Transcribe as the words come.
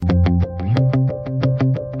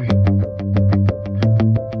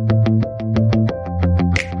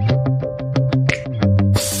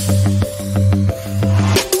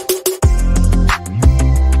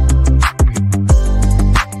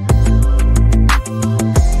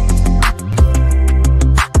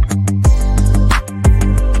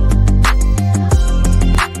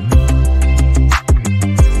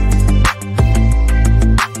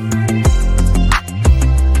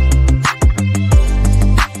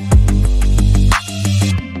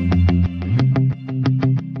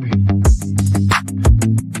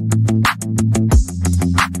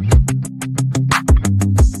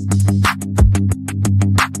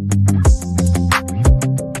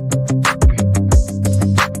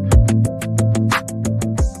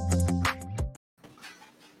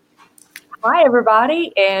Hi,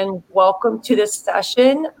 everybody, and welcome to this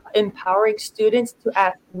session, Empowering Students to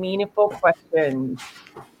Ask Meaningful Questions.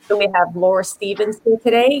 So we have Laura Stevens here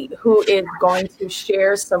today, who is going to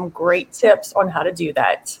share some great tips on how to do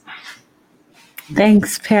that.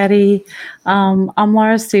 Thanks, Patty. I'm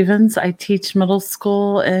Laura Stevens. I teach middle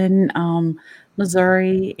school in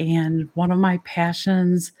Missouri, and one of my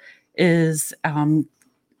passions is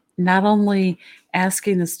not only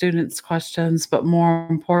asking the students questions, but more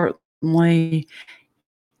importantly,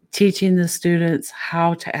 teaching the students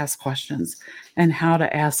how to ask questions and how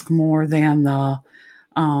to ask more than the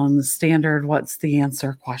standard "what's the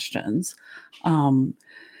answer" questions. Um,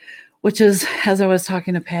 which is, as I was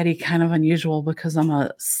talking to Patty, kind of unusual because I'm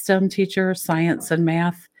a STEM teacher, science and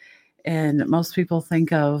math, and most people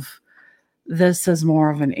think of this as more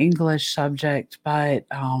of an English subject, but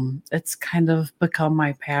it's kind of become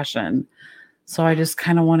my passion. So I just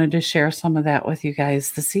kind of wanted to share some of that with you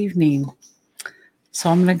guys this evening. So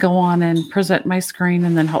I'm going to go on and present my screen,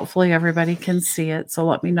 and then hopefully everybody can see it. So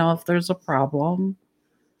let me know if there's a problem.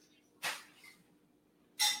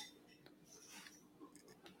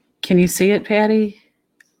 Can you see it, Patty?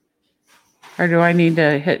 Or do I need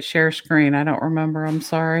to hit share screen? I don't remember. I'm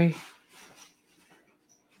sorry.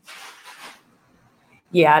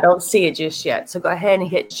 Yeah, I don't see it just yet, so go ahead and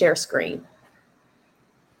hit share screen.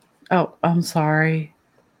 Oh, I'm sorry.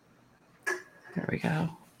 There we go.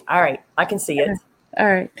 All right, I can see it. All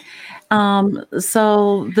right.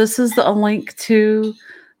 So this is the link to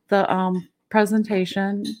the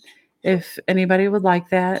presentation. If anybody would like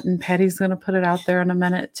that, and Patty's going to put it out there in a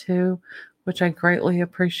minute too, which I greatly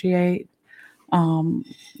appreciate.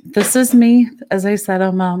 This is me. As I said,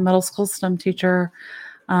 I'm a middle school STEM teacher.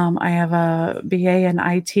 I have a BA in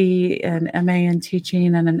IT, an MA in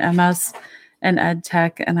teaching, and an MS in ed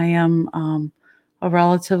tech, and I am a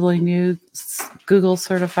relatively new Google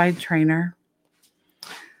certified trainer.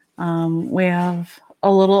 We have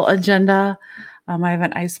a little agenda. I have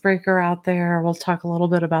an icebreaker out there. We'll talk a little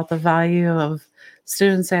bit about the value of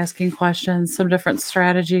students asking questions, some different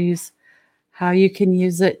strategies, how you can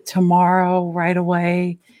use it tomorrow, right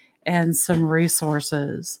away, and some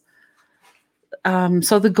resources.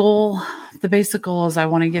 So the basic goal is I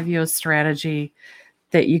want to give you a strategy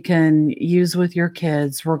that you can use with your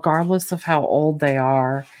kids, regardless of how old they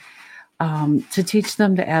are, to teach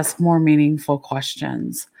them to ask more meaningful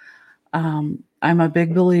questions. I'm a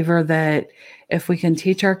big believer that if we can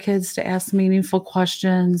teach our kids to ask meaningful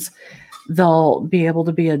questions, they'll be able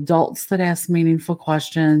to be adults that ask meaningful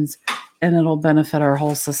questions, and it'll benefit our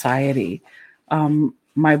whole society.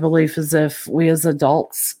 My belief is if we as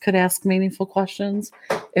adults could ask meaningful questions,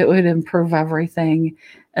 it would improve everything,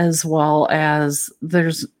 as well as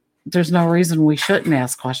there's no reason we shouldn't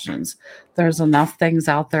ask questions. There's enough things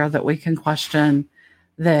out there that we can question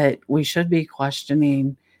that we should be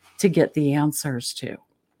questioning to get the answers to.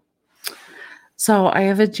 So I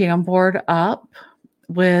have a Jamboard up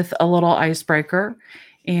with a little icebreaker,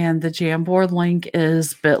 and the Jamboard link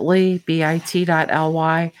is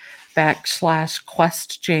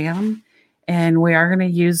bit.ly/questjam, and we are going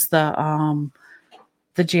to use the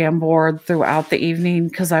Jamboard throughout the evening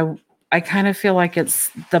because I kind of feel like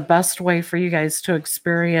it's the best way for you guys to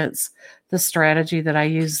experience the strategy that I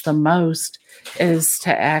use the most is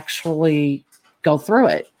to actually go through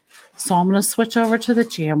it. So I'm going to switch over to the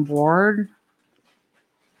Jamboard.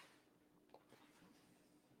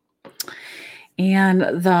 And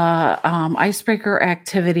the icebreaker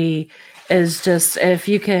activity is just if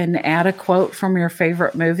you can add a quote from your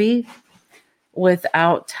favorite movie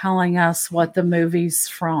without telling us what the movie's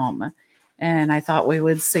from. And I thought we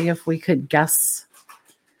would see if we could guess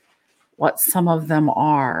what some of them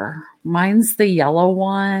are. Mine's the yellow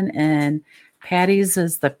one, and Patty's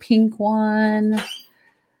is the pink one.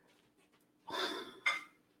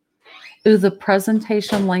 Ooh, the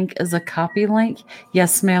presentation link is a copy link.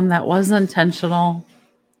 Yes, ma'am, that was intentional.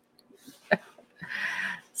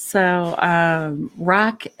 So,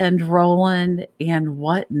 Rock and Roland and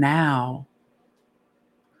What Now?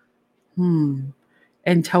 And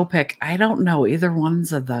Topic. I don't know either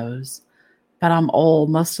ones of those, but I'm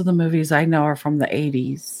old. Most of the movies I know are from the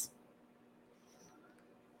 80s.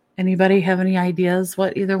 Anybody have any ideas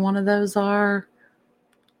what either one of those are?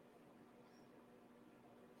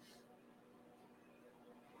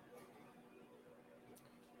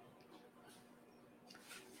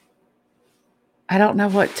 I don't know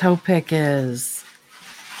what Topic is.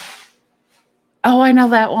 Oh, I know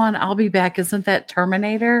that one. I'll Be Back. Isn't that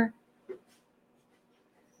Terminator?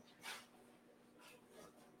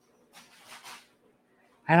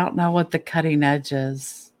 I don't know what The Cutting Edge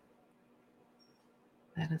is.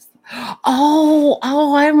 That is. Oh,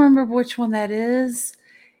 I remember which one that is.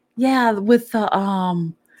 Yeah, with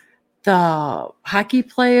the hockey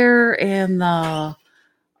player and the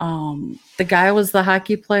guy was the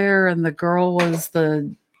hockey player and the girl was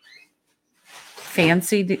the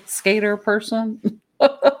fancy skater person.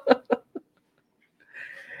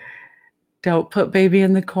 Don't put baby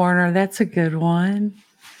in the corner. That's a good one.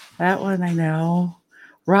 That one I know.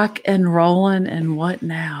 Rock and rollin' and what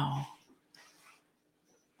now?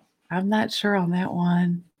 I'm not sure on that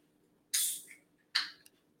one.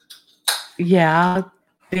 Yeah,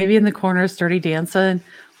 baby in the corner, Dirty Dancing.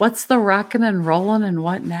 What's the rockin' and rollin' and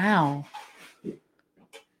what now?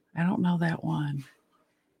 I don't know that one.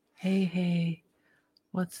 Hey, hey,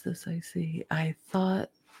 what's this I see? I thought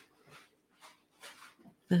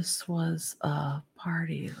this was a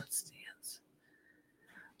party. Let's dance.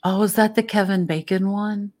 Oh, is that the Kevin Bacon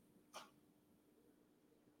one?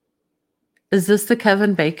 Is this the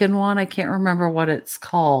Kevin Bacon one? I can't remember what it's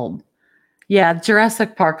called. Yeah,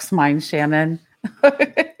 Jurassic Park's mine, Shannon.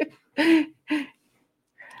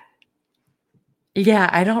 Yeah,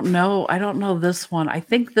 I don't know. I don't know this one. I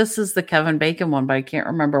think this is the Kevin Bacon one, but I can't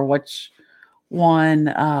remember which one.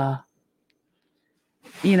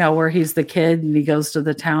 Where he's the kid and he goes to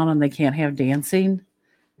the town and they can't have dancing.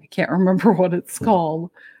 I can't remember what it's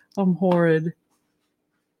called. I'm horrid.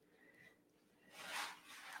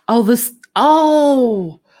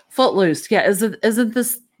 Footloose. Yeah, isn't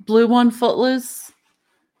this blue one Footloose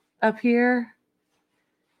up here?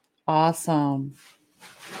 Awesome.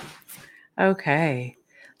 Okay.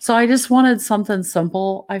 So I just wanted something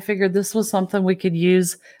simple. I figured this was something we could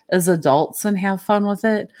use as adults and have fun with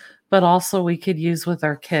it, but also we could use with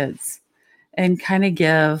our kids and kind of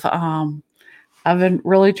give. I've been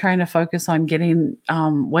really trying to focus on getting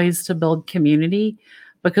ways to build community,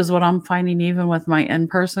 because what I'm finding even with my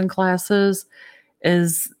in-person classes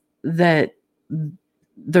is that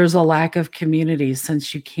there's a lack of community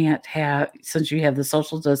since you have the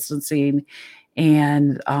social distancing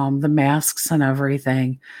and the masks and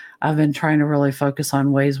everything. I've been trying to really focus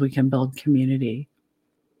on ways we can build community.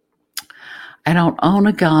 I don't own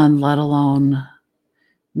a gun, let alone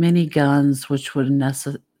mini guns, which would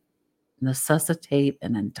necessitate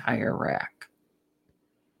an entire rack.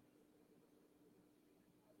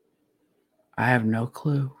 I have no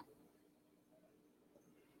clue.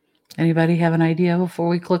 Anybody have an idea before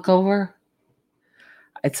we click over?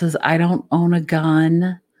 It says, I don't own a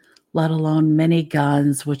gun, let alone many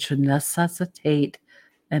guns, which would necessitate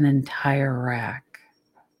an entire rack.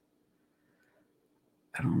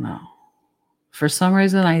 I don't know. For some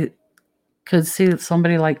reason, I could see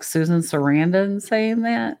somebody like Susan Sarandon saying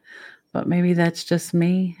that, but maybe that's just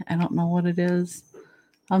me. I don't know what it is.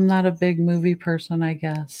 I'm not a big movie person, I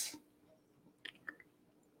guess.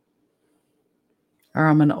 Or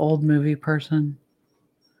I'm an old movie person.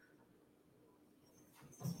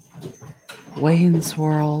 Wayne's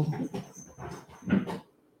World.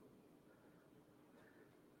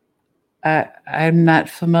 I'm not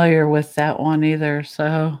familiar with that one either,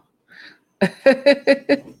 so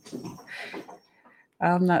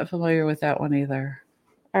I'm not familiar with that one either.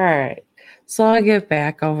 All right, so I'll get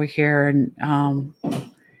back over here and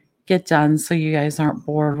get done so you guys aren't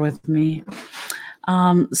bored with me.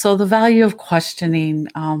 So the value of questioning,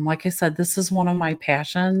 like I said, this is one of my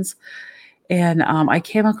passions. And I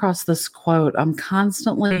came across this quote. I'm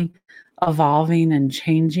constantly evolving and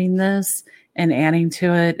changing this and adding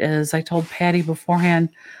to it. As I told Patty beforehand,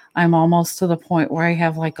 I'm almost to the point where I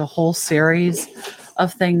have like a whole series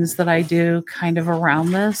of things that I do kind of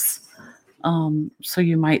around this. So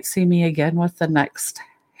you might see me again with the next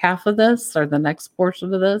half of this or the next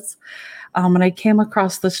portion of this. And I came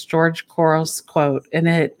across this George Couros quote, and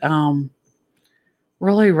it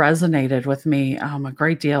really resonated with me a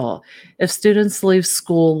great deal. If students leave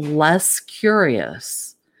school less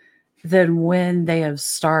curious than when they have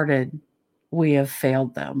started, we have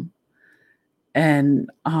failed them. And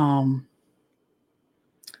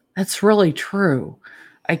that's really true.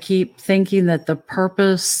 I keep thinking that the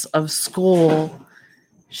purpose of school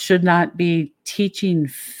should not be teaching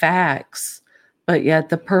facts, but yet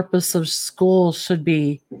the purpose of school should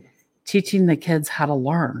be teaching the kids how to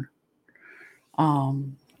learn.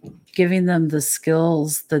 Giving them the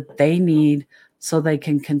skills that they need so they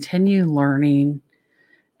can continue learning,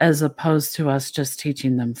 as opposed to us just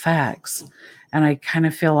teaching them facts. And I kind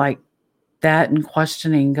of feel like that and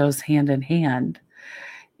questioning goes hand in hand.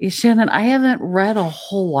 Shannon, I haven't read a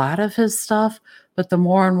whole lot of his stuff, but the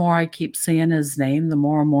more and more I keep seeing his name, the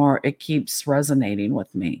more and more it keeps resonating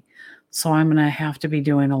with me. So I'm going to have to be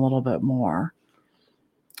doing a little bit more.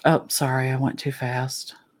 Oh, sorry, I went too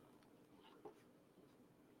fast.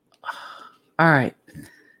 All right.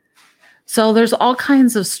 So there's all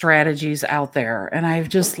kinds of strategies out there, and I've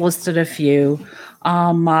just listed a few.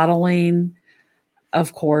 Modeling,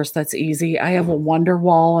 of course, that's easy. I have a wonder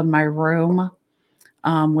wall in my room,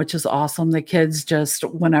 which is awesome. The kids just,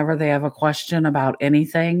 whenever they have a question about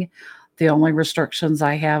anything, the only restrictions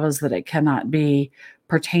I have is that it cannot be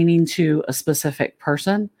pertaining to a specific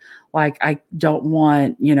person. Like, I don't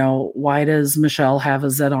want, why does Michelle have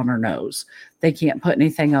a Z on her nose? They can't put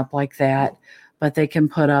anything up like that, but they can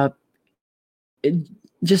put up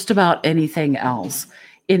just about anything else.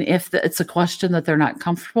 And if it's a question that they're not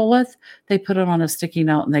comfortable with, they put it on a sticky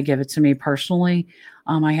note and they give it to me personally.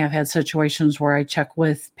 I have had situations where I check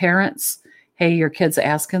with parents. Hey, your kid's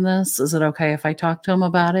asking this. Is it okay if I talk to them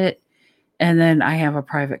about it? And then I have a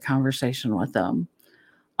private conversation with them.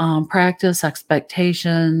 Practice,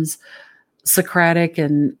 expectations, Socratic,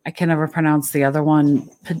 and I can never pronounce the other one,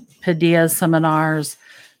 Padilla seminars,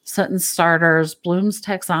 sentence starters, Bloom's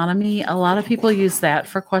taxonomy. A lot of people use that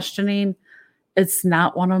for questioning. It's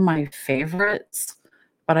not one of my favorites,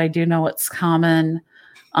 but I do know it's common.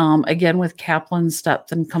 Again, with Kaplan's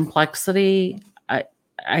depth and complexity,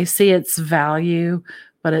 I see its value,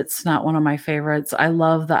 but it's not one of my favorites. I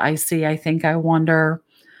love the I see, I think, I wonder.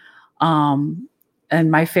 And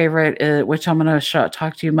my favorite, which I'm going to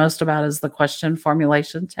talk to you most about, is the question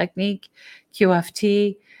formulation technique,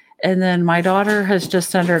 QFT. And then my daughter has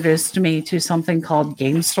just introduced me to something called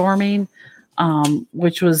game storming,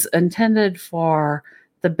 which was intended for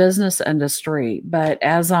the business industry. But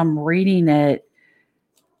as I'm reading it,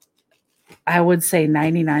 I would say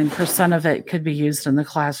 99% of it could be used in the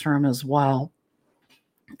classroom as well.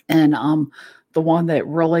 And the one that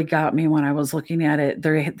really got me when I was looking at it,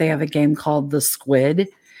 they have a game called The Squid,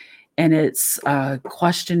 and it's a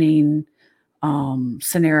questioning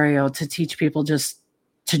scenario to teach people just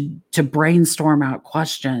to brainstorm out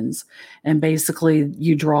questions. And basically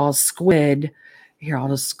you draw a squid. Here, I'll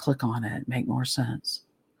just click on it, make more sense.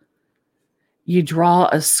 You draw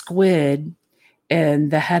a squid,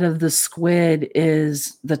 and the head of the squid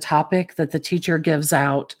is the topic that the teacher gives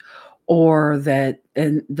out, or that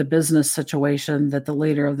in the business situation that the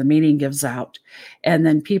leader of the meeting gives out. And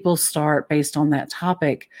then people start, based on that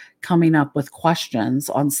topic, coming up with questions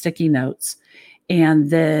on sticky notes. And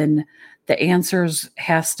then the answers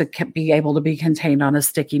has to be able to be contained on a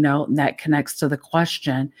sticky note, and that connects to the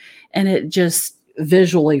question. And it just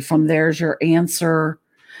visually, from there's your answer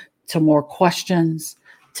to more questions,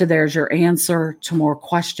 to there's your answer to more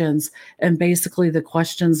questions. And basically the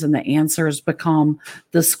questions and the answers become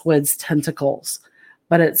the squid's tentacles.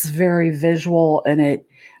 But it's very visual, and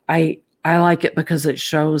I like it because it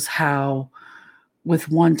shows how with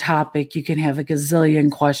one topic you can have a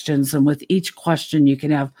gazillion questions, and with each question you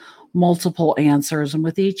can have multiple answers, and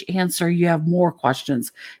with each answer you have more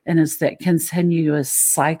questions, and it's that continuous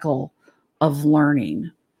cycle of learning.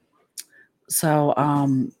 So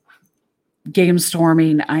game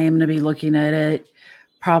storming, I am going to be looking at it.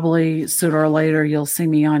 Probably sooner or later you'll see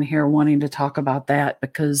me on here wanting to talk about that,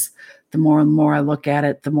 because the more and more I look at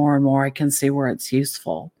it, the more and more I can see where it's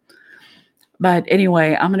useful. But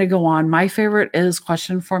anyway, I'm going to go on. My favorite is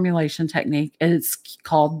question formulation technique. It's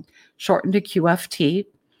called shortened to QFT,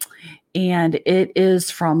 and it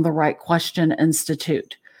is from the Right Question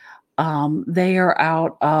Institute. They are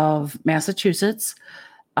out of Massachusetts.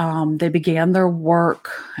 They began their work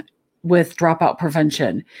with dropout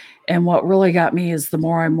prevention. And what really got me is the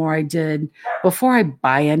more and more I did, before I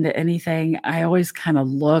buy into anything, I always kind of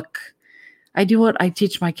look. I do what I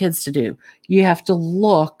teach my kids to do. You have to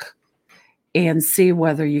look and see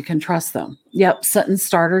whether you can trust them. Yep, sentence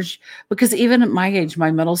starters, because even at my age, my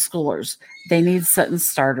middle schoolers, they need sentence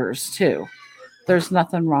starters too. There's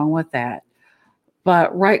nothing wrong with that.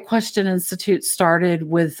 But Right Question Institute started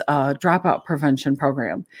with a dropout prevention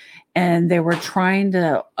program, and they were trying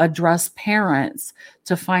to address parents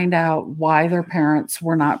to find out why their parents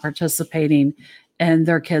were not participating in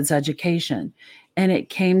their kids' education. And it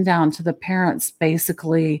came down to the parents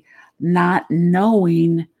basically not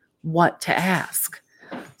knowing what to ask.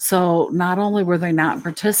 So not only were they not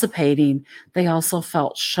participating, they also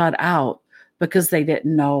felt shut out because they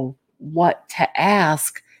didn't know what to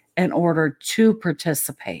ask in order to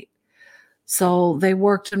participate. So they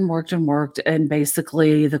worked and worked and worked, and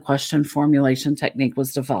basically the question formulation technique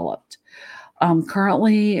was developed.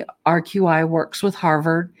 Currently, RQI works with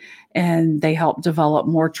Harvard, and they help develop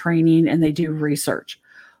more training, and they do research.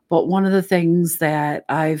 But one of the things that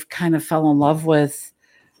I've kind of fell in love with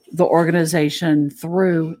the organization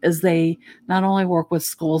through is they not only work with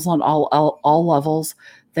schools on all levels,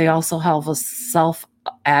 they also have a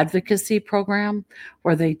self-advocacy program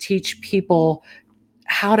where they teach people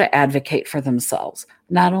how to advocate for themselves,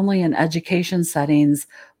 not only in education settings,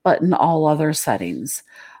 but in all other settings.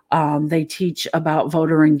 They teach about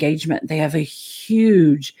voter engagement. They have a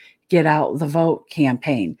huge get out the vote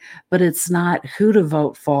campaign, but it's not who to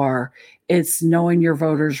vote for. It's knowing your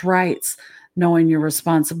voters' rights, knowing your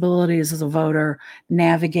responsibilities as a voter,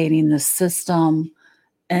 navigating the system,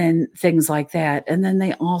 and things like that. And then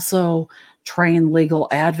they also train legal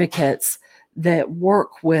advocates that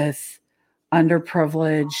work with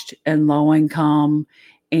underprivileged and low income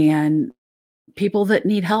and people that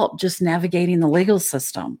need help just navigating the legal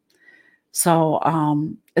system. So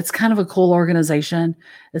it's kind of a cool organization.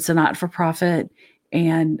 It's a not for profit,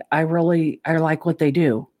 and I like what they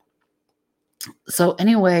do. So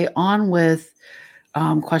anyway, on with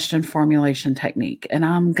question formulation technique, and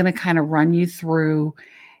I'm going to kind of run you through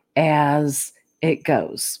as it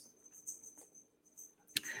goes.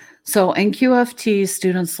 So in QFT,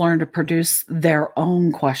 students learn to produce their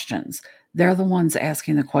own questions. They're the ones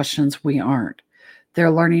asking the questions, we aren't.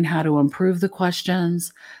 They're learning how to improve the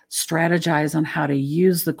questions, strategize on how to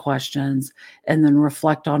use the questions, and then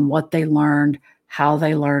reflect on what they learned, how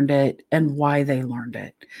they learned it, and why they learned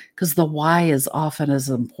it. Because the why is often as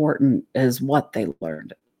important as what they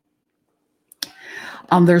learned.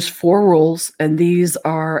 There's 4 rules, and these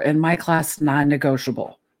are, in my class,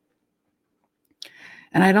 non-negotiable.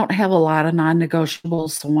 And I don't have a lot of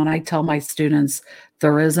non-negotiables. So when I tell my students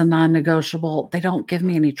there is a non-negotiable, they don't give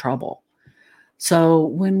me any trouble. So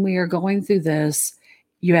when we are going through this,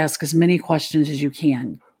 you ask as many questions as you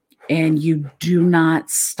can, and you do not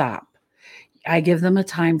stop. I give them a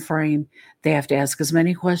time frame. They have to ask as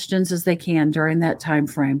many questions as they can during that time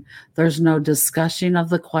frame. There's no discussion of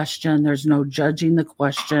the question. There's no judging the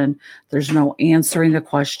question. There's no answering the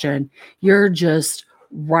question. You're just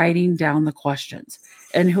writing down the questions.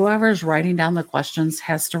 And whoever's writing down the questions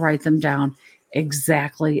has to write them down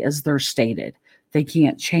exactly as they're stated. They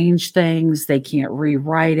can't change things. They can't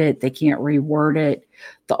rewrite it. They can't reword it.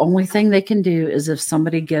 The only thing they can do is if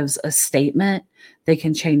somebody gives a statement, they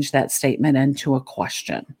can change that statement into a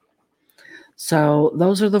question. So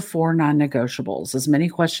those are the 4 non-negotiables. As many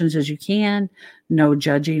questions as you can, no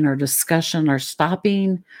judging or discussion or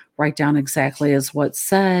stopping, write down exactly as what's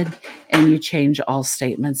said, and you change all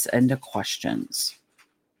statements into questions.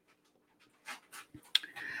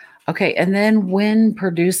 Okay, and then when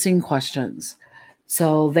producing questions,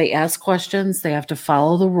 so they ask questions, they have to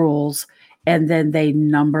follow the rules, and then they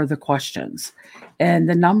number the questions. And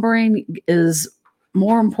the numbering is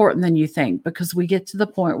more important than you think because we get to the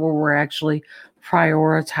point where we're actually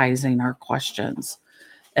prioritizing our questions.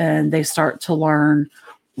 And they start to learn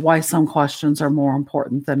why some questions are more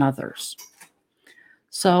important than others.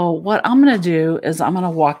 So what I'm going to do is I'm going to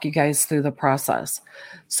walk you guys through the process.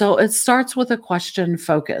 So it starts with a question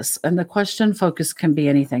focus, and the question focus can be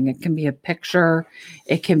anything. It can be a picture,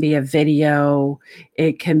 it can be a video,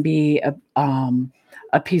 it can be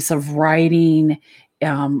a piece of writing.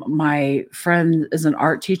 My friend is an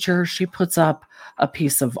art teacher. She puts up a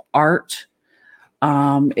piece of art.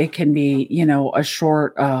 It can be, a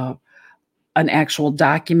short, an actual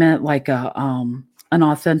document, like an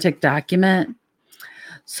authentic document.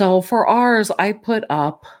 So for ours, I put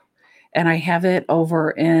up, and I have it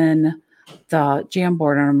over in the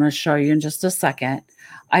Jamboard, and I'm going to show you in just a second.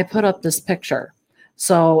 I put up this picture.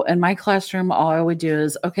 So in my classroom, all I would do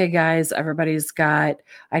is, okay, guys,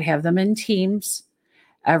 I'd have them in teams.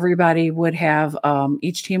 Everybody would have,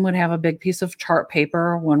 each team would have a big piece of chart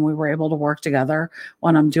paper when we were able to work together.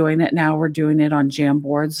 When I'm doing it now, we're doing it on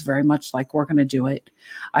Jamboards, very much like we're going to do it.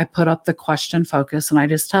 I put up the question focus, and I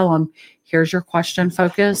just tell them, here's your question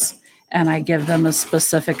focus, and I give them a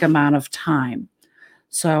specific amount of time.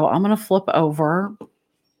 So I'm going to flip over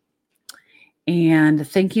and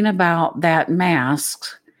thinking about that mask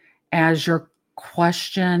as your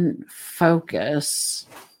question focus.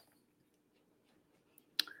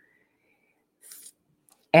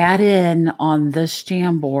 Add in on this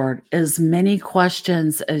Jamboard as many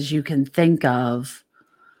questions as you can think of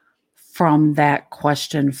from that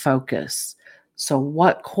question focus. So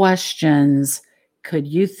what questions could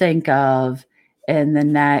you think of in the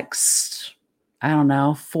next,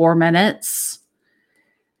 4 minutes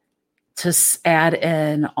to add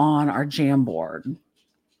in on our Jamboard?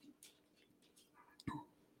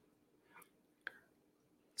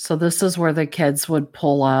 So this is where the kids would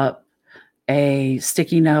pull up a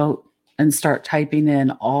sticky note and start typing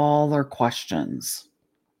in all their questions.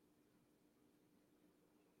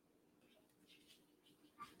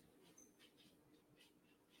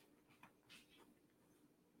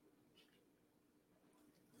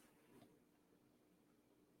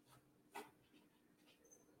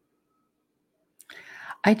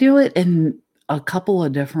 I do it in a couple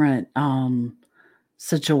of different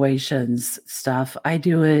situations stuff. I've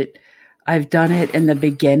done it in the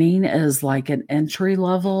beginning as like an entry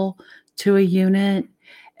level to a unit.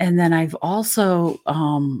 And then I've also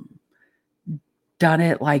done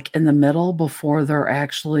it like in the middle before they're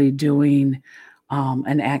actually doing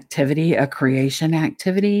an activity, a creation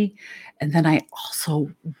activity. And then I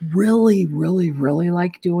also really, really, really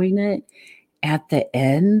like doing it at the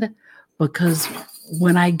end, because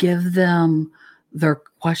when I give them their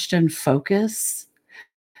question focus,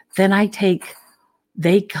 then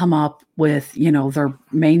they come up with, their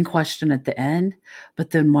main question at the end.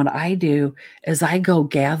 But then what I do is I go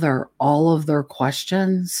gather all of their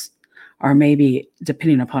questions, or maybe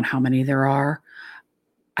depending upon how many there are,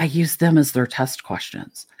 I use them as their test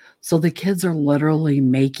questions. So the kids are literally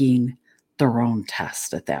making their own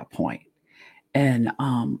test at that point. And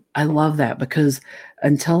I love that, because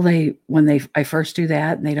I first do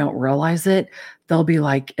that and they don't realize it, they'll be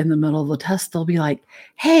like in the middle of the test, they'll be like,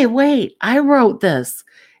 "Hey, wait, I wrote this."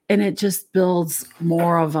 And it just builds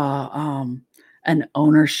more of an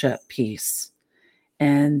ownership piece,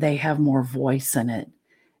 and they have more voice in it.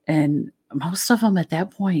 And most of them at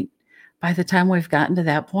that point, by the time we've gotten to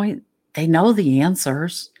that point, they know the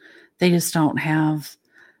answers. They just don't have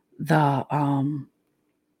the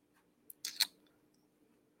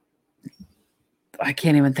I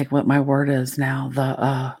can't even think what my word is now,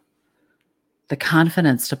 the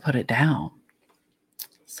confidence to put it down.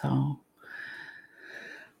 So, all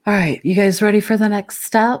right, you guys ready for the next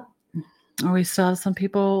step? Or we still have some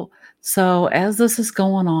people. So as this is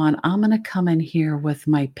going on, I'm going to come in here with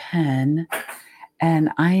my pen,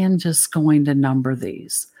 and I am just going to number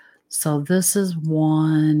these. So this is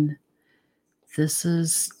 1, this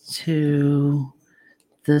is 2,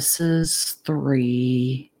 this is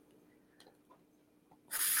 3,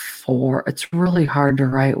 4. It's really hard to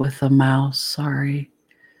write with the mouse, sorry.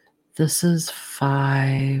 This is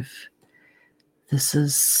 5. This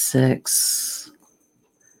is 6.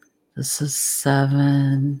 This is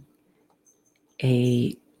 7,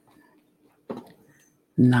 8,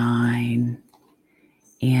 9,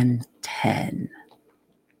 and 10.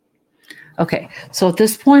 Okay, so at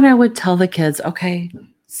this point, I would tell the kids, okay,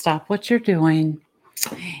 stop what you're doing.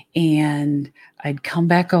 And I'd come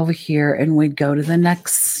back over here and we'd go to the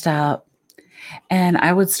next step. And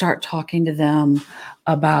I would start talking to them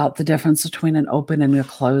about the difference between an open and a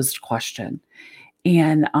closed question.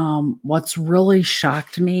 And what's really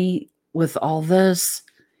shocked me with all this,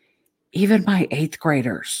 even my 8th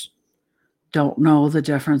graders don't know the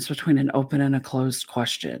difference between an open and a closed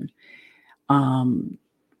question.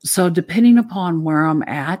 So depending upon where I'm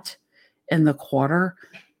at in the quarter,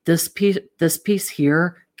 this piece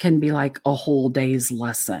here can be like a whole day's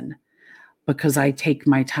lesson, because I take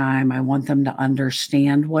my time. I want them to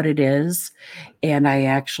understand what it is, and I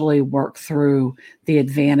actually work through the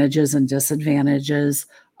advantages and disadvantages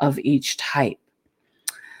of each type.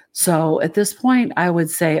 So at this point, I would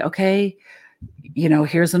say, okay,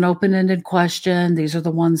 here's an open-ended question. These are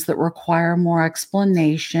the ones that require more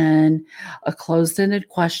explanation. A closed-ended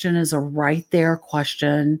question is a right there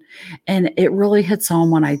question. And it really hits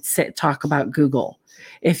home when I talk about Google.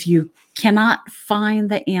 If you cannot find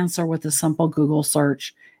the answer with a simple Google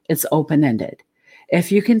search, it's open-ended.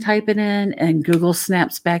 If you can type it in and Google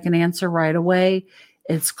snaps back an answer right away,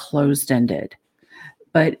 it's closed-ended.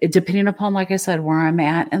 But depending upon, like I said, where I'm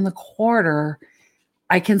at in the quarter,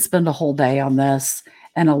 I can spend a whole day on this.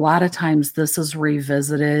 And a lot of times this is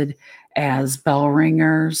revisited as bell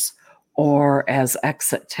ringers or as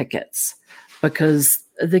exit tickets, because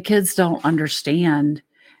the kids don't understand.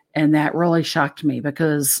 And that really shocked me,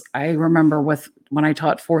 because I remember when I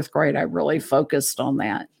taught 4th grade, I really focused on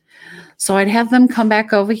that. So I'd have them come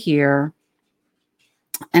back over here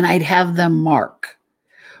and I'd have them mark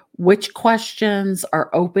which questions are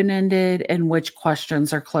open-ended and which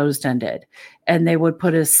questions are closed-ended. And they would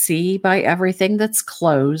put a C by everything that's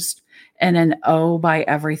closed and an O by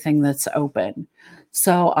everything that's open.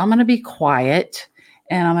 So I'm going to be quiet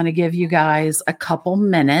and I'm going to give you guys a couple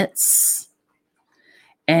minutes.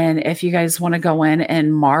 And if you guys want to go in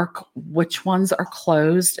and mark which ones are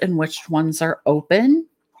closed and which ones are open,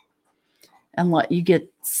 and let you get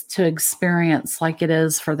to experience like it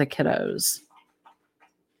is for the kiddos.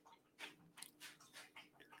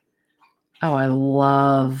 Oh, I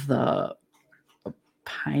love the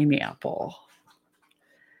pineapple.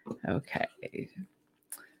 Okay.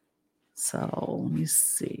 So let me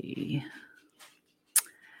see.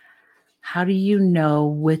 How do you know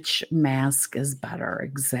which mask is better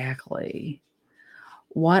exactly?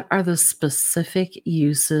 What are the specific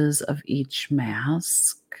uses of each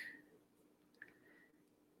mask?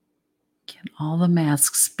 Can all the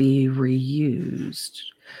masks be reused?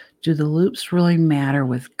 Do the loops really matter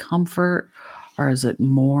with comfort, or is it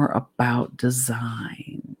more about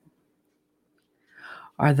design?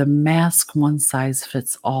 Are the masks one size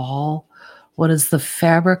fits all? What is the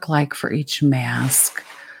fabric like for each mask?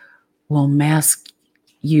 Will mask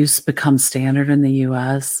use become standard in the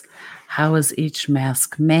US? How is each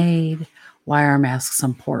mask made? Why are masks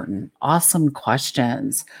important? Awesome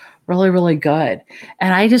questions. Really, really good.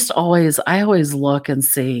 And I always look and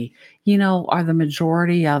see, are the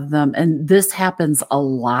majority of them, and this happens a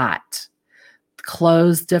lot.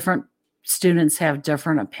 Different students have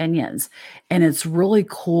different opinions, and it's really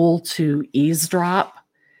cool to eavesdrop.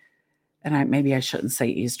 And maybe I shouldn't say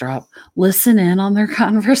eavesdrop, listen in on their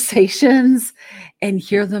conversations and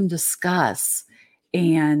hear them discuss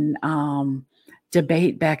and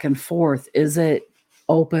debate back and forth. Is it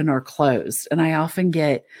open or closed? And I often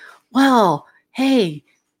get, well, hey,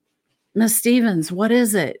 Miss Stevens, what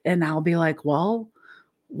is it? And I'll be like, well,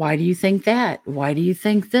 why do you think that? Why do you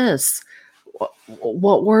think this?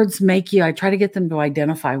 What words make you? I try to get them to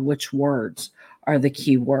identify which words are the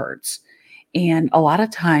key words. And a lot of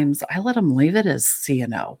times I let them leave it as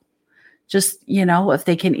CNO. Just, if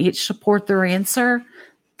they can each support their answer,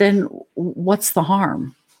 then what's the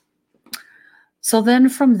harm? So then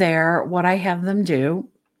from there, what I have them do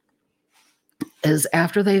is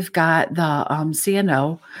after they've got the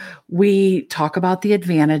CNO, we talk about the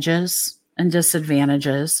advantages and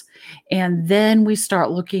disadvantages, and then we start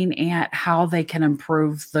looking at how they can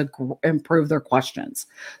improve their questions.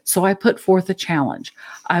 So I put forth a challenge.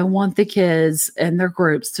 I want the kids and their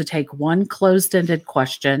groups to take one closed-ended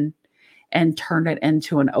question and turn it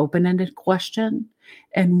into an open-ended question,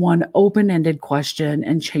 and one open-ended question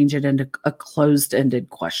and change it into a closed-ended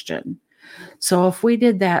question. So if we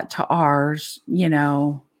did that to ours,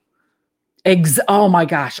 oh my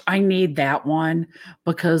gosh, I need that one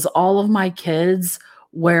because all of my kids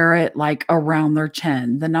wear it like around their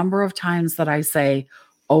chin. The number of times that I say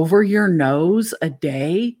over your nose a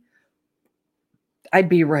day, I'd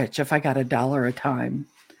be rich if I got $1 a time.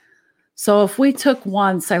 So if we took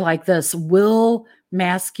one, say like this, will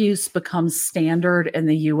mask use become standard in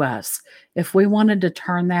the US? If we wanted to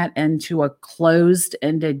turn that into a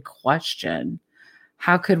closed-ended question,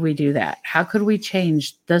 how could we do that? How could we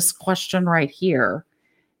change this question right here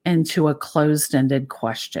into a closed-ended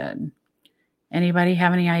question? Anybody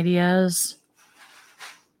have any ideas?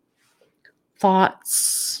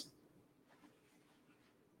 Thoughts?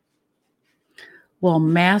 Will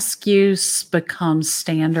mask use become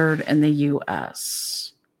standard in the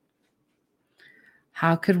US?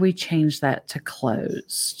 How could we change that to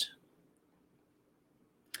closed?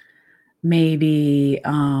 Maybe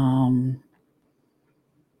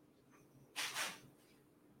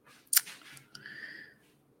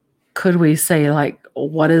could we say, like,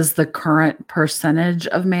 what is the current percentage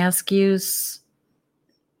of mask use?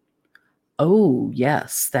 Oh,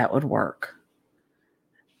 yes, that would work.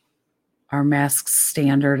 Are masks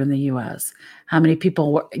standard in the US? How many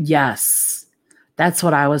people? Yes, that's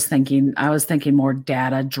what I was thinking. I was thinking more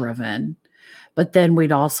data driven. But then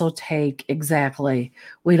we'd also take one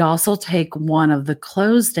of the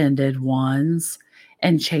closed-ended ones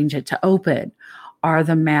and change it to open. Are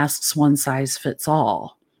the masks one size fits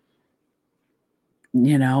all?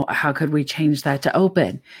 How could we change that to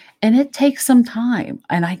open? And it takes some time,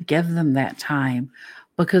 and I give them that time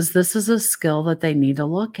because this is a skill that they need to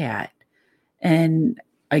look at. And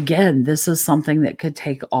again, this is something that could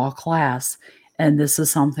take all class, and this is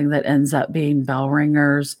something that ends up being bell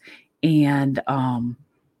ringers and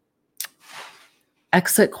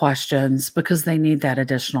exit questions because they need that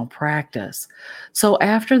additional practice. So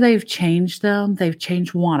after they've changed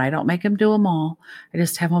one. I don't make them do them all. I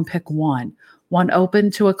just have them pick one open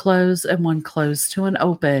to a close and one close to an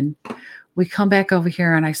open. We come back over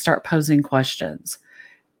here and I start posing questions.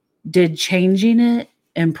 Did changing it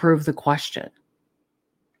improve the question?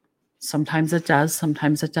 Sometimes it does,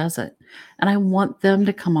 sometimes it doesn't. And I want them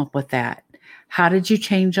to come up with that. How did you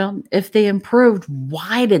change them? If they improved,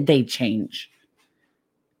 why did they change?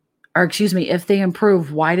 Or excuse me, if they improved,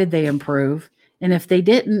 why did they improve? And if they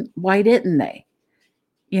didn't, why didn't they?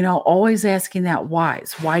 Always asking that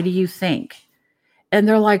whys. Why do you think? And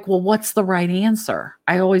they're like, well, what's the right answer?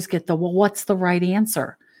 I always get well, what's the right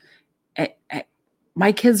answer?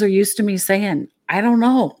 My kids are used to me saying, I don't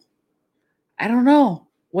know.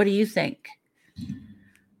 What do you think?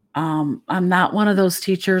 I'm not one of those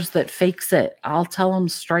teachers that fakes it. I'll tell them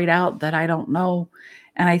straight out that I don't know.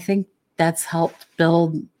 And I think that's helped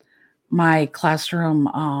build my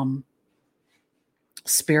classroom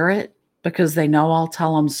spirit because they know I'll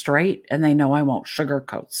tell them straight and they know I won't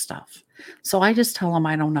sugarcoat stuff. So I just tell them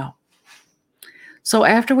I don't know. So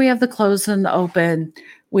after we have the closed and the open,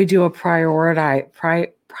 we do a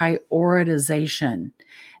prioritization.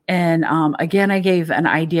 And again, I gave an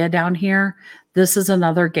idea down here. This is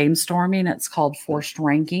another game storming. It's called forced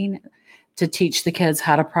ranking to teach the kids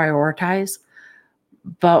how to prioritize.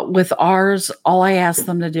 But with ours, all I ask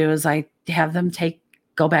them to do is I have them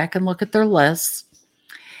go back and look at their lists.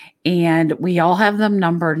 And we all have them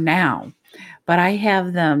numbered now. But I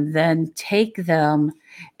have them then take them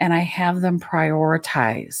and I have them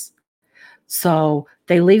prioritize. So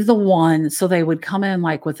they leave the one. So they would come in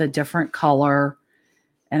like with a different color.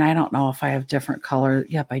 And I don't know if I have different color.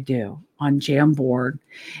 Yep, I do on Jamboard.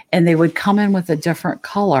 And they would come in with a different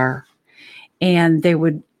color and they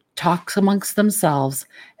would talk amongst themselves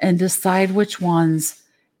and decide which ones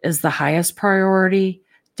is the highest priority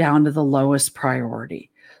down to the lowest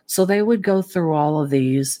priority. So they would go through all of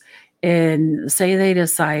these and say they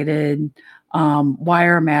decided why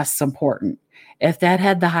are masks important. If that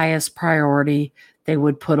had the highest priority, they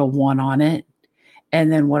would put a 1 on it.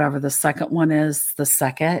 And then whatever the second one is, the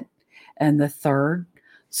second and the third.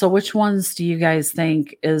 So which ones do you guys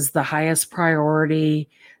think is the highest priority,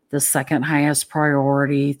 the second highest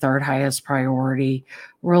priority, third highest priority?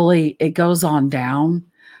 Really, it goes on down.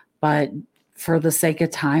 But for the sake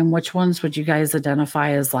of time, which ones would you guys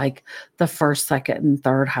identify as like the first, second, and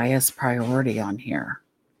third highest priority on here?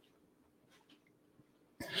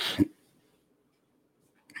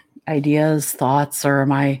 Ideas, thoughts, or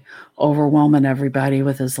am I overwhelming everybody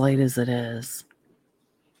with as late as it is?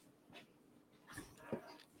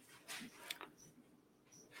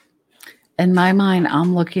 In my mind,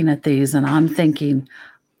 I'm looking at these and I'm thinking,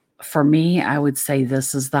 for me, I would say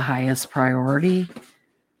this is the highest priority.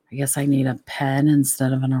 I guess I need a pen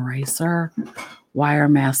instead of an eraser. Why are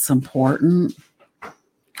masks important?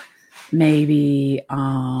 Maybe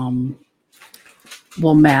will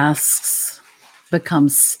masks become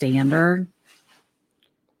standard?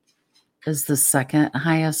 Is the second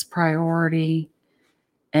highest priority.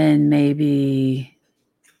 And maybe,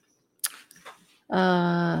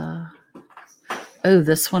 oh,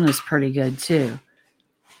 this one is pretty good too.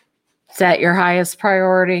 Is that your highest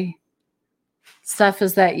priority? Steph,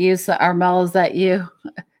 is that you? So, Armel, is that you?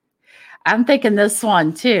 I'm thinking this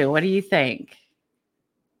one too. What do you think?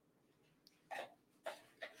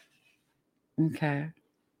 Okay.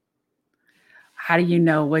 How do you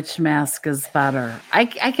know which mask is better? I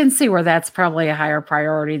can see where that's probably a higher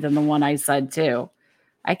priority than the one I said too.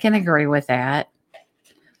 I can agree with that.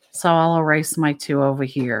 So I'll erase my 2 over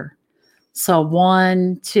here. So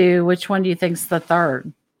 1, 2, which one do you think's the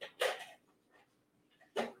third?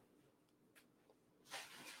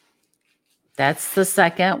 That's the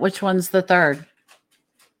second. Which one's the third?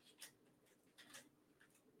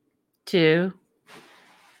 2.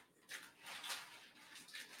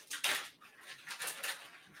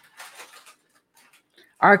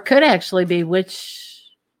 Or it could actually be which.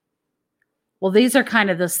 Well, these are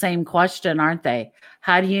kind of the same question, aren't they?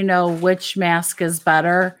 How do you know which mask is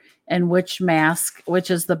better and which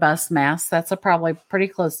is the best mask? That's probably pretty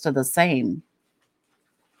close to the same.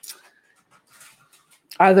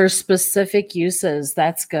 Are there specific uses?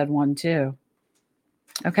 That's a good one too.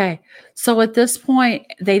 Okay. So at this point,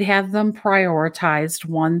 they'd have them prioritized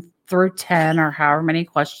 1 through 10 or however many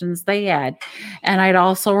questions they had. And I'd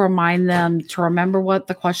also remind them to remember what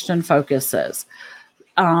the question focus is.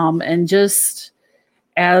 And just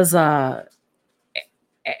as an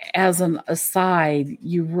aside,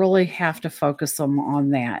 you really have to focus them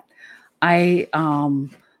on that. I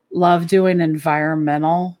love doing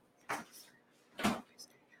environmental.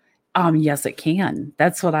 Yes, it can.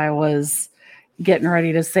 That's what I was getting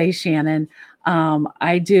ready to say, Shannon.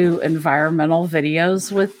 I do environmental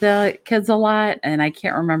videos with the kids a lot, and I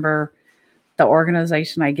can't remember the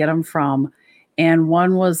organization I get them from. And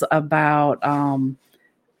one was about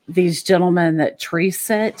these gentlemen that tree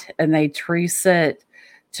sit, and they tree sit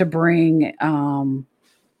to bring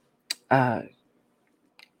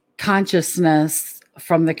consciousness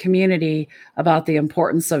from the community about the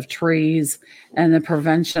importance of trees and the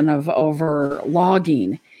prevention of over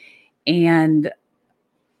logging. And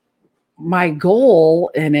my goal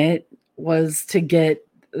in it was to get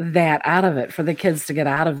that out of it, for the kids to get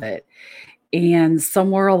out of it. And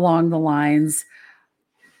somewhere along the lines,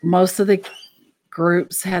 most of the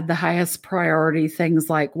groups had the highest priority things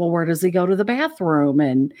like, well, where does he go to the bathroom?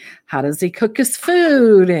 And how does he cook his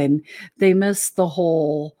food? And they missed the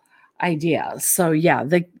whole idea. So yeah,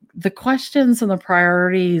 the questions and the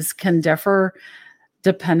priorities can differ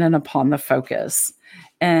dependent upon the focus.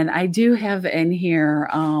 And I do have in here,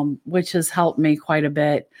 which has helped me quite a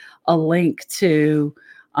bit, a link to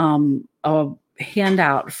a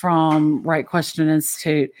handout from Right Question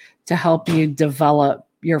Institute to help you develop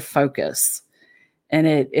your focus. And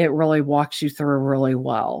it really walks you through really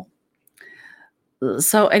well.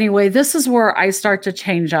 So anyway, this is where I start to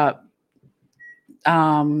change up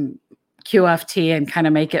QFT and kind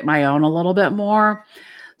of make it my own a little bit more.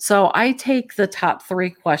 So I take the top 3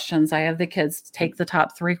 questions. I have the kids take the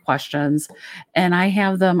top 3 questions, and I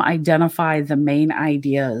have them identify the main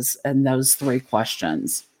ideas in those 3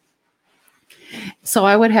 questions. So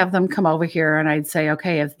I would have them come over here and I'd say,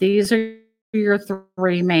 okay, if these are your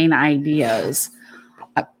 3 main ideas,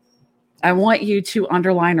 I want you to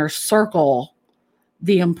underline or circle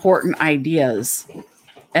the important ideas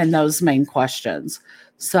in those main questions.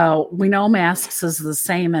 So we know masks is the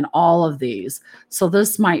same in all of these. So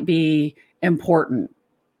this might be important.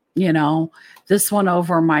 This one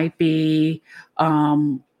over might be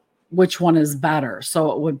which one is better.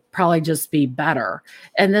 So it would probably just be better.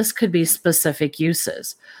 And this could be specific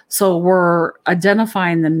uses. So we're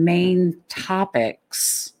identifying the main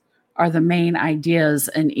topics or the main ideas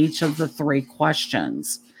in each of the 3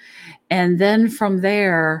 questions. And then from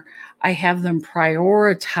there, I have them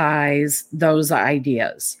prioritize those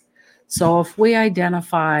ideas. So if we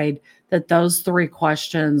identified that those 3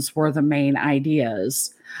 questions were the main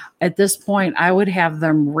ideas, at this point, I would have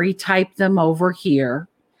them retype them over here,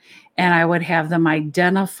 and I would have them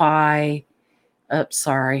identify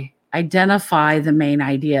the main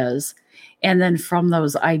ideas. And then from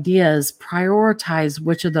those ideas, prioritize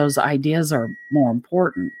which of those ideas are more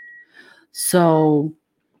important. So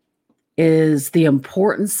is the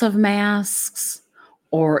importance of masks,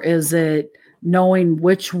 or is it knowing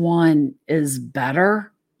which one is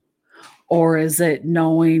better, or is it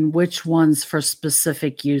knowing which ones for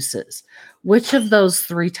specific uses? Which of those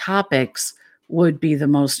 3 topics would be the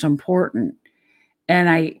most important? And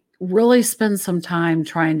I really spend some time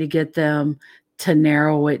trying to get them to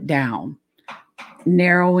narrow it down,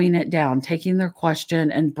 taking their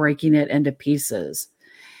question and breaking it into pieces.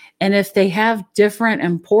 And if they have different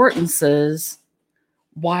importances,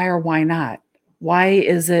 why or why not? Why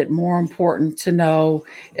is it more important to know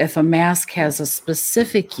if a mask has a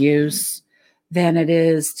specific use than it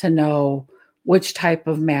is to know which type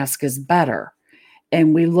of mask is better?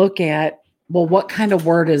 And we look at, well, what kind of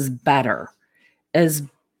word is better? Is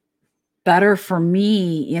better for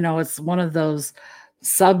me, it's one of those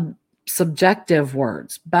subjective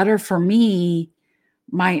words. Better for me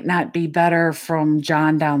might not be better from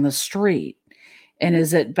John down the street. And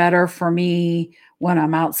is it better for me when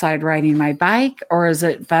I'm outside riding my bike, or is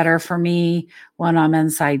it better for me when I'm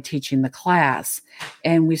inside teaching the class?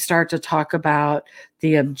 And we start to talk about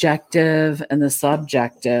the objective and the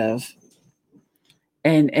subjective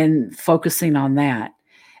and focusing on that.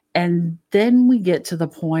 And then we get to the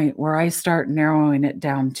point where I start narrowing it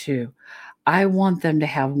down to, I want them to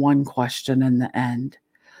have one question in the end.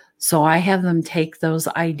 So I have them take those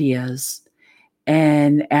ideas,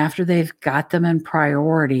 and after they've got them in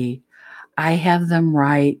priority, I have them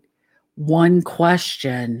write one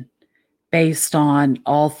question based on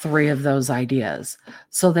all 3 of those ideas.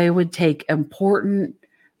 So they would take important,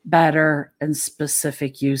 better, and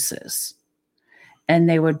specific uses, and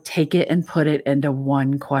they would take it and put it into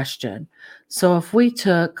one question. So if we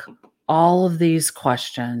took all of these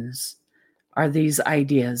questions, or these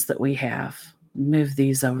ideas that we have, move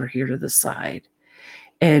these over here to the side,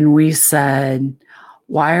 and we said,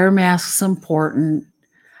 why are masks important?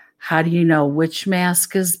 How do you know which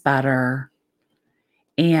mask is better?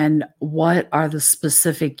 And what are the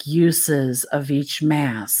specific uses of each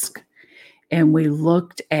mask? And we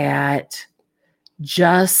looked at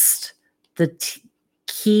just the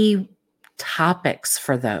key topics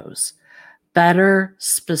for those: better,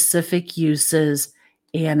 specific uses,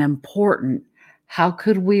 and important. How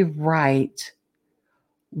could we write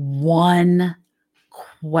one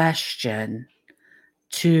question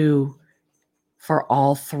for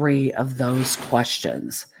all 3 of those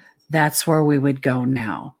questions? That's where we would go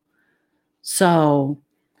now. So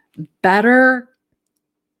better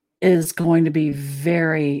is going to be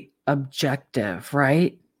very objective,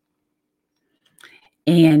 right?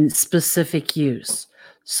 And specific use.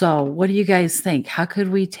 So what do you guys think? How could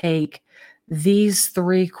we take these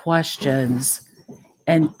 3 questions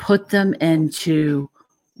and put them into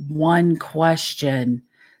one question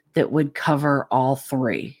that would cover all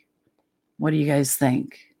 3? What do you guys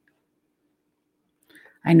think?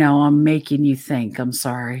 I know I'm making you think. I'm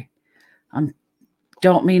sorry. I'm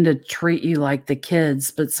don't mean to treat you like the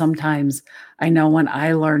kids, but sometimes I know when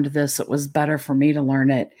I learned this, it was better for me to learn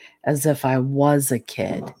it as if I was a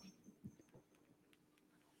kid.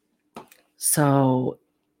 So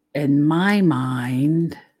in my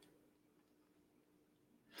mind,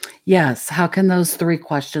 yes, how can those 3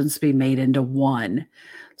 questions be made into one?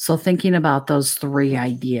 So thinking about those 3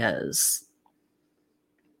 ideas.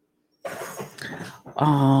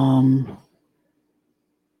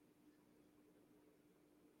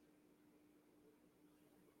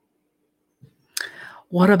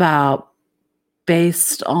 What about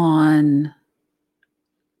based on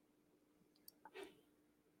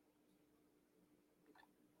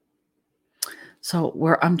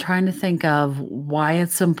I'm trying to think of why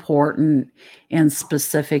it's important and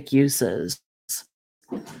specific uses.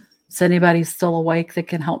 Is anybody still awake that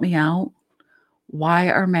can help me out? Why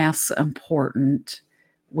are masks important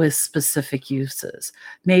with specific uses?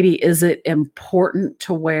 Maybe is it important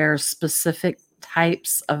to wear specific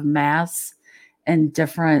types of masks and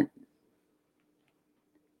different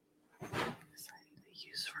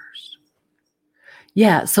use first?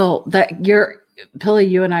 Yeah, so that Pilly,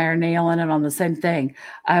 you and I are nailing it on the same thing.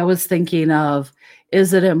 I was thinking of,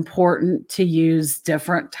 is it important to use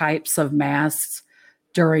different types of masks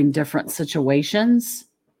during different situations?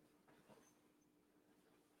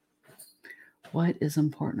 What is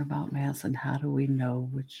important about masks and how do we know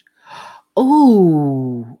which?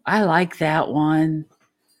 Oh, I like that one.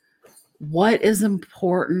 What is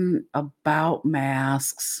important about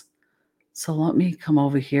masks? So let me come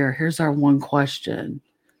over here. Here's our one question.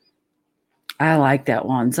 I like that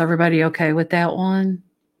one. Is everybody okay with that one?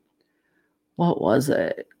 What was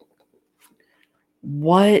it?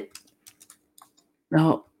 What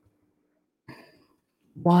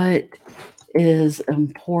is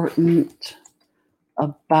important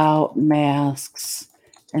about masks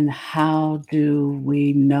and how do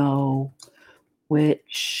we know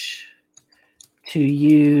which to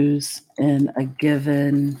use in a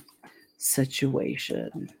given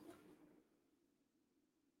situation?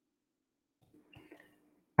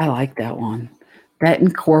 I like that one. That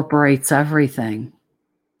incorporates everything.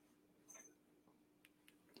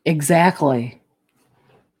 Exactly.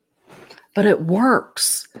 But it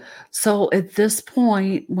works. So at this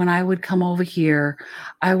point, when I would come over here,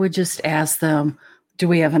 I would just ask them, do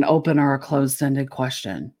we have an open or a closed-ended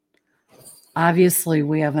question? Obviously,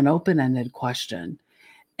 we have an open-ended question.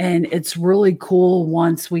 And it's really cool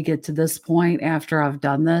once we get to this point, after I've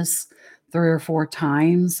done this 3 or 4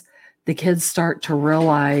 times, the kids start to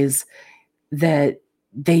realize that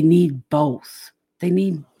they need both. They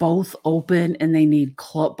need both open and they need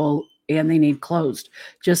both, and they need closed.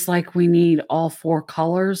 Just like we need all 4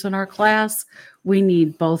 colors in our class, we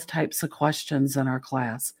need both types of questions in our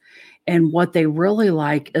class. And what they really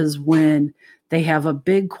like is when they have a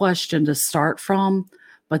big question to start from,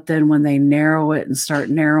 but then when they narrow it and start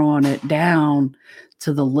narrowing it down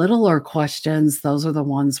to the littler questions, those are the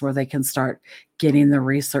ones where they can start getting the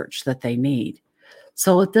research that they need.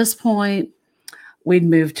 So at this point, we'd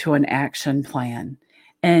move to an action plan.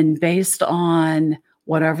 And based on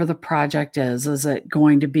whatever the project is it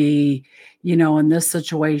going to be, in this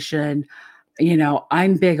situation,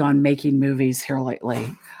 I'm big on making movies here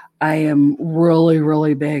lately. I am really,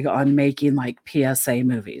 really big on making like PSA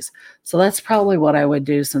movies. So that's probably what I would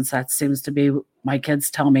do, since that seems to be, my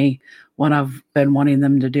kids tell me what I've been wanting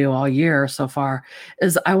them to do all year so far,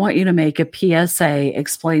 is I want you to make a PSA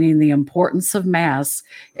explaining the importance of masks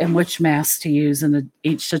and which masks to use in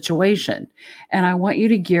each situation. And I want you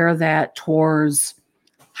to gear that towards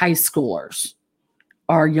high schoolers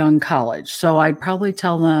or young college. So I'd probably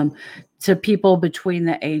tell them to people between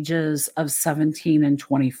the ages of 17 and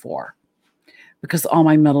 24, because all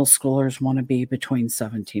my middle schoolers want to be between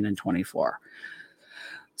 17 and 24.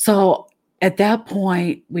 So at that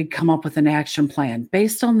point, we'd come up with an action plan.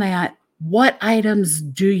 Based on that, what items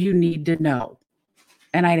do you need to know?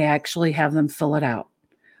 And I'd actually have them fill it out.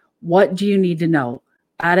 What do you need to know?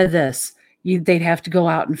 Out of this, they'd have to go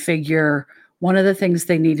out and figure, one of the things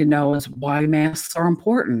they need to know is why masks are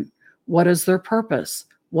important. What is their purpose?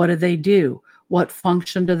 What do they do? What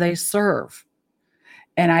function do they serve?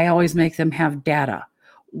 And I always make them have data.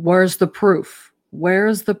 Where's the proof?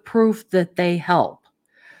 Where's the proof that they help?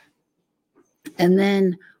 And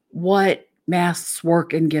then what masks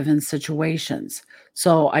work in given situations.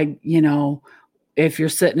 So if you're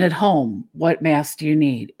sitting at home, what mask do you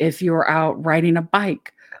need? If you're out riding a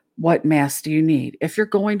bike, what mask do you need? If you're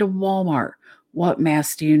going to Walmart, what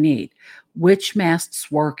mask do you need? Which masks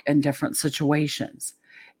work in different situations?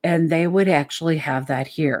 And they would actually have that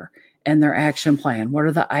here in their action plan. What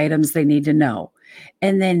are the items they need to know?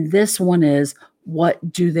 And then this one is,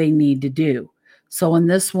 what do they need to do? So in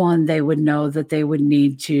this one, they would know that they would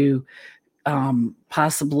need to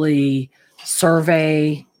possibly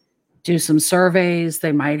do some surveys.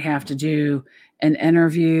 They might have to do an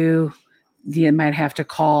interview. You might have to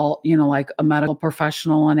call, like a medical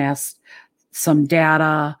professional and ask some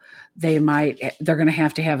data. They're going to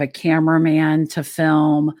have a cameraman to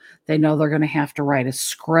film. They know they're going to have to write a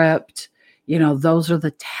script. Those are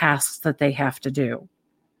the tasks that they have to do.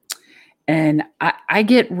 And I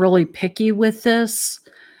get really picky with this.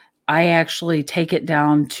 I actually take it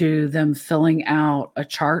down to them filling out a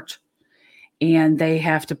chart, and they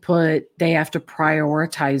have to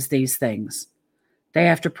prioritize these things. They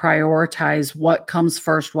have to prioritize what comes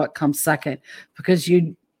first, what comes second, because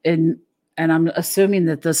and I'm assuming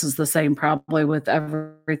that this is the same probably with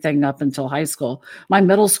everything up until high school. My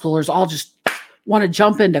middle schoolers all just want to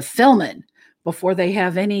jump into filming before they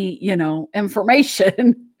have any,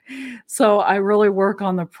 information. So I really work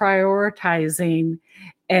on the prioritizing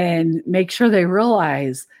and make sure they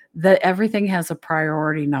realize that everything has a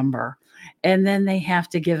priority number. And then they have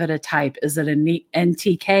to give it a type. Is it an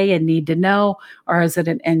NTK, a need to know, or is it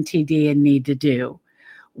an NTD, a need to do?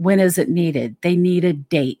 When is it needed? They need a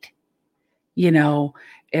date.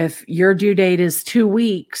 If your due date is 2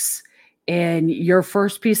 weeks and your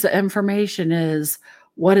first piece of information is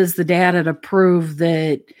what is the data to prove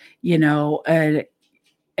that,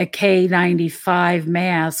 a K95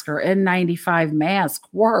 mask or N95 mask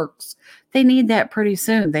works, they need that pretty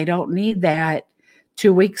soon. They don't need that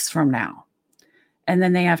 2 weeks from now. And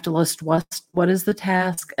then they have to list what is the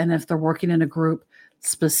task, and if they're working in a group,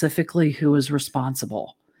 specifically who is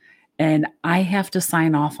responsible. And I have to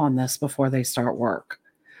sign off on this before they start work.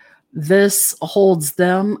 This holds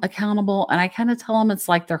them accountable, and I kind of tell them it's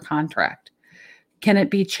like their contract. Can it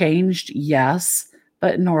be changed? Yes.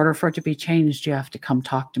 But in order for it to be changed, you have to come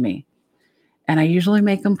talk to me. And I usually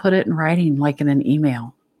make them put it in writing, like in an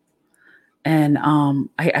email. And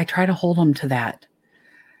I try to hold them to that.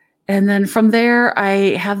 And then from there,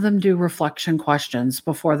 I have them do reflection questions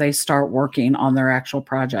before they start working on their actual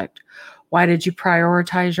project. Why did you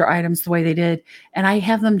prioritize your items the way they did? And I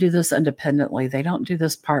have them do this independently. They don't do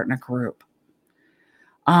this part in a group.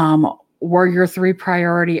 Were your 3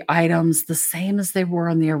 priority items the same as they were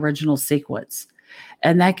in the original sequence?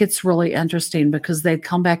 And that gets really interesting because they'd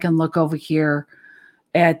come back and look over here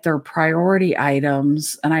at their priority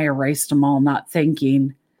items, and I erased them all, not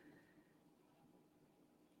thinking,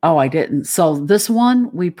 oh, I didn't. So this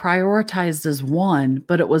one we prioritized as 1,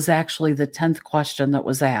 but it was actually the 10th question that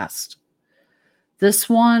was asked. This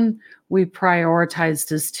one we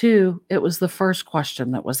prioritized as 2. It was the first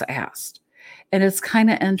question that was asked. And it's kind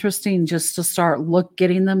of interesting just to start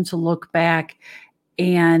getting them to look back,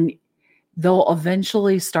 and they'll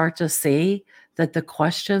eventually start to see that the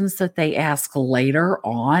questions that they ask later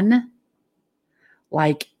on,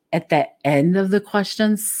 like at the end of the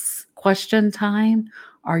question time,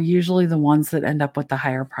 are usually the ones that end up with the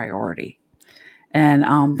higher priority.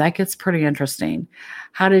 And that gets pretty interesting.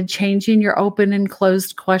 How did changing your open and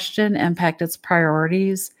closed question impact its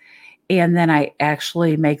priorities? And then I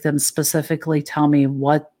actually make them specifically tell me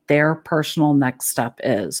what their personal next step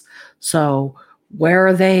is. So where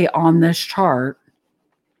are they on this chart?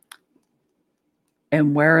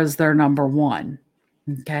 And where is their number 1?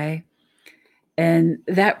 Okay. And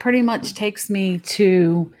that pretty much takes me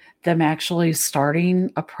to them actually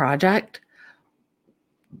starting a project.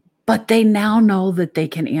 But they now know that they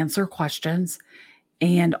can answer questions.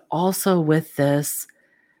 And also with this,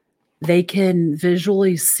 they can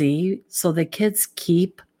visually see. So the kids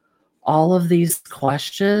keep all of these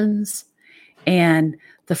questions. And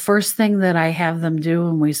the first thing that I have them do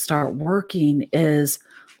when we start working is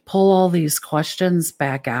pull all these questions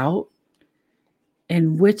back out.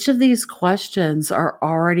 And which of these questions are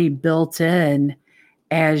already built in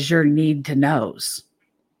as your need to knows?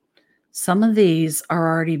 Some of these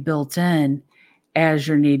are already built in as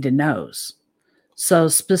your need to knows. So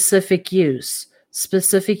specific use.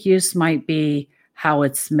 Specific use might be how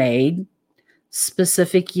it's made.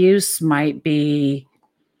 Specific use might be,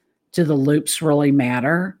 do the loops really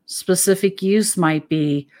matter? Specific use might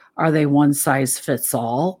be, are they one size fits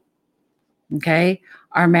all? Okay.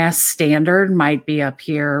 Our mass standard might be up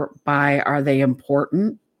here by, are they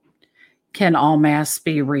important? Can all masks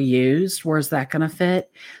be reused? Where's that going to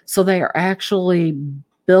fit? So they are actually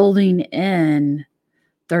building in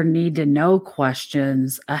their need to know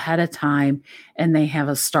questions ahead of time, and they have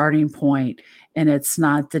a starting point, and it's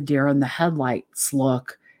not the deer in the headlights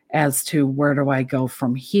look as to where do I go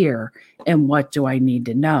from here and what do I need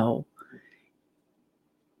to know.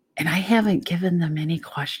 And I haven't given them any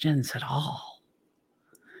questions at all.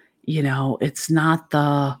 It's not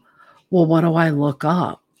well, what do I look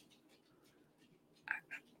up?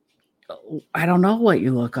 I don't know what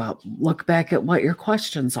you look up. Look back at what your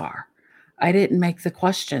questions are. I didn't make the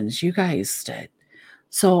questions, you guys did.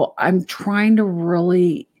 So I'm trying to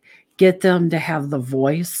really get them to have the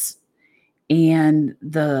voice and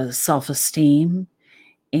the self-esteem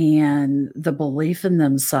and the belief in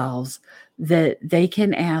themselves that they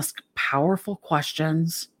can ask powerful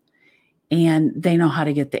questions and they know how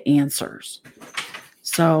to get the answers.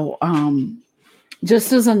 So,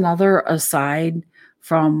 just as another aside,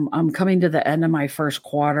 I'm coming to the end of my first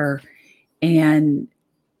quarter, and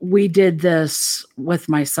we did this with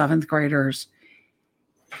my 7th graders,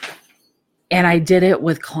 and I did it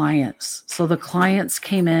with clients. So the clients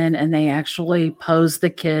came in and they actually posed the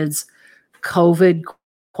kids COVID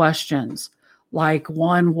questions. Like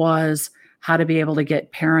one was how to be able to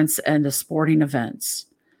get parents into sporting events.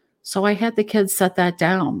 So I had the kids set that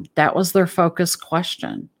down. That was their focus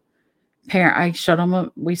question. I showed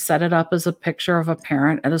them, we set it up as a picture of a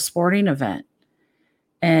parent at a sporting event.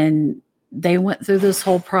 And they went through this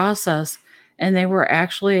whole process, and they were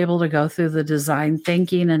actually able to go through the design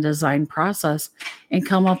thinking and design process and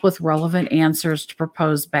come up with relevant answers to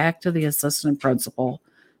propose back to the assistant principal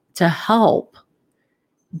to help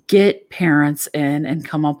get parents in and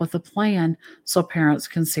come up with a plan so parents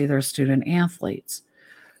can see their student athletes.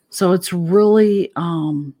 So it's really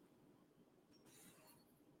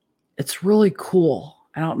cool.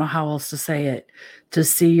 I don't know how else to say it, to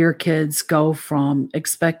see your kids go from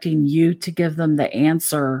expecting you to give them the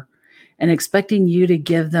answer and expecting you to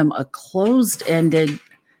give them a closed-ended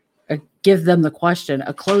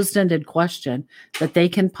question that they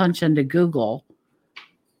can punch into Google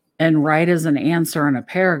and write as an answer in a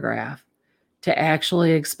paragraph, to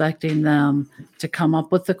actually expecting them to come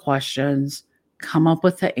up with the questions, come up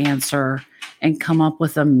with the answer, and come up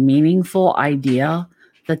with a meaningful idea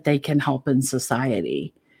that they can help in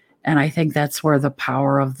society. And I think that's where the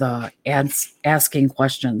power of the asking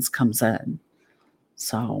questions comes in.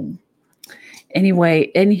 So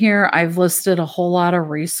anyway, in here, I've listed a whole lot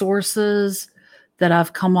of resources that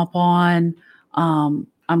I've come up on.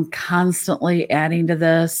 I'm constantly adding to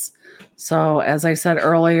this. So as I said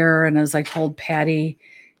earlier, and as I told Patty,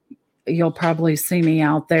 you'll probably see me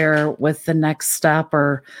out there with the next step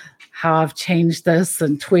or how I've changed this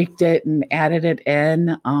and tweaked it and added it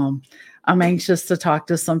in. I'm anxious to talk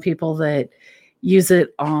to some people that use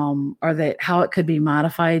it or that how it could be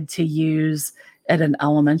modified to use at an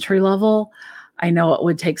elementary level. I know it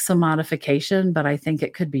would take some modification, but I think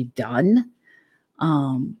it could be done.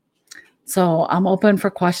 So I'm open for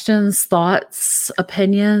questions, thoughts,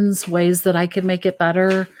 opinions, ways that I could make it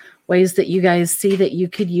better, ways that you guys see that you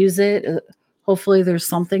could use it. Hopefully there's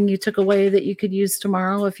something you took away that you could use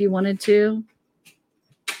tomorrow if you wanted to.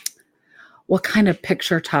 What kind of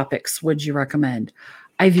picture topics would you recommend?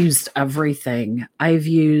 I've used everything. I've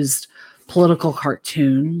used political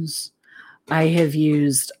cartoons. I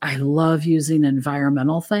love using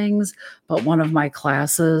environmental things, but one of my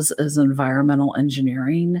classes is environmental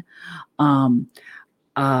engineering. My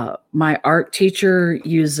art teacher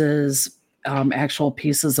uses actual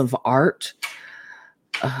pieces of art.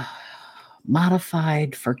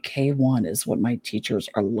 Modified for K1 is what my teachers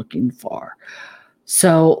are looking for.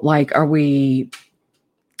 So, like, are we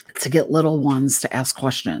to get little ones to ask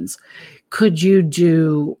questions? Could you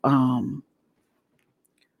do,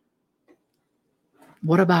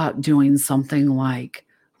 what about doing something like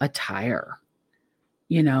attire?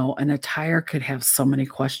 An attire could have so many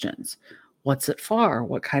questions. What's it for?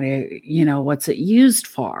 What kind of, what's it used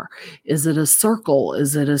for? Is it a circle?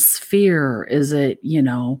 Is it a sphere? Is it,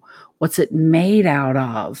 what's it made out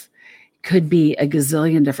of? Could be a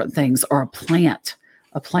gazillion different things, or a plant.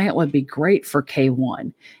 A plant would be great for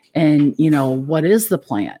K1. And, what is the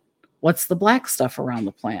plant? What's the black stuff around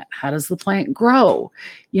the plant? How does the plant grow?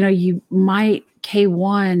 You might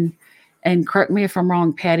K1, and correct me if I'm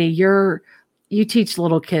wrong, Patty, you teach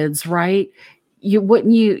little kids, right? Do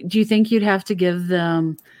you think you'd have to give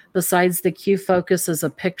them, besides the Q focus as a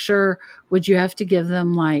picture, would you have to give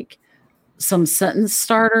them like some sentence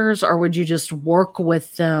starters, or would you just work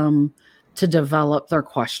with them to develop their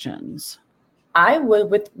questions? I would,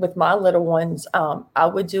 with my little ones, I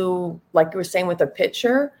would do, like you were saying, with a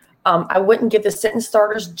picture. I wouldn't give the sentence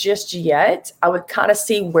starters just yet. I would kind of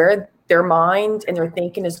see where their mind and their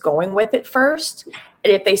thinking is going with it first.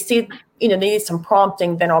 And if they see, they need some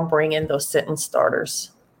prompting, then I'll bring in those sentence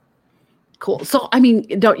starters. Cool. So,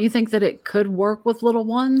 don't you think that it could work with little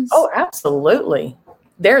ones? Oh, absolutely.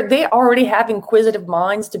 They already have inquisitive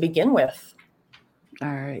minds to begin with. All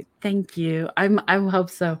right. Thank you. I hope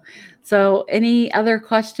so. So any other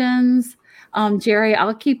questions? Jerry,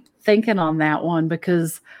 I'll keep thinking on that one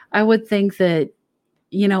because I would think that,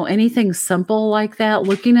 anything simple like that,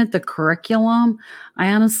 looking at the curriculum,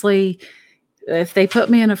 I honestly, if they put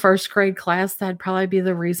me in a first grade class, that'd probably be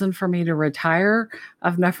the reason for me to retire.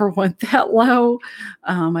 I've never went that low.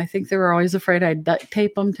 I think they were always afraid I'd duct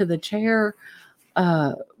tape them to the chair.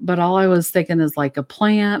 But all I was thinking is like a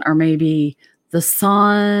plant or maybe the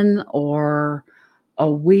sun or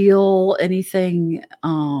a wheel, anything.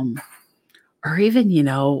 Or even,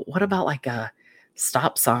 what about like a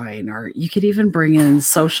stop sign? Or you could even bring in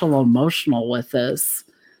social emotional with this.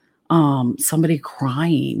 Somebody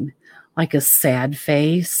crying, like a sad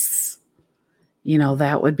face,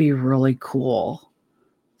 that would be really cool.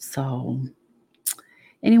 So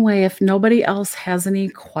anyway, if nobody else has any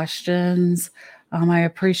questions, I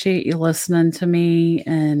appreciate you listening to me,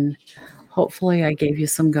 and hopefully I gave you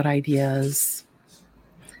some good ideas.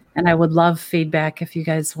 And I would love feedback. If you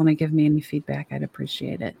guys want to give me any feedback, I'd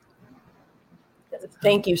appreciate it.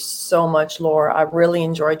 Thank you so much, Laura. I really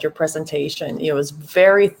enjoyed your presentation. It was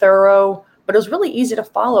very thorough, but it was really easy to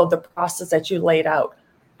follow the process that you laid out.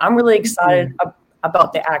 I'm really excited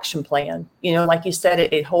about the action plan. Like you said,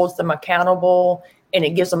 it holds them accountable and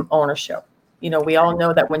it gives them ownership. We all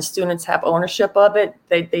know that when students have ownership of it,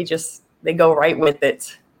 they go right with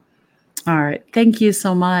it. All right. Thank you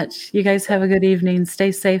so much. You guys have a good evening.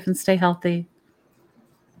 Stay safe and stay healthy.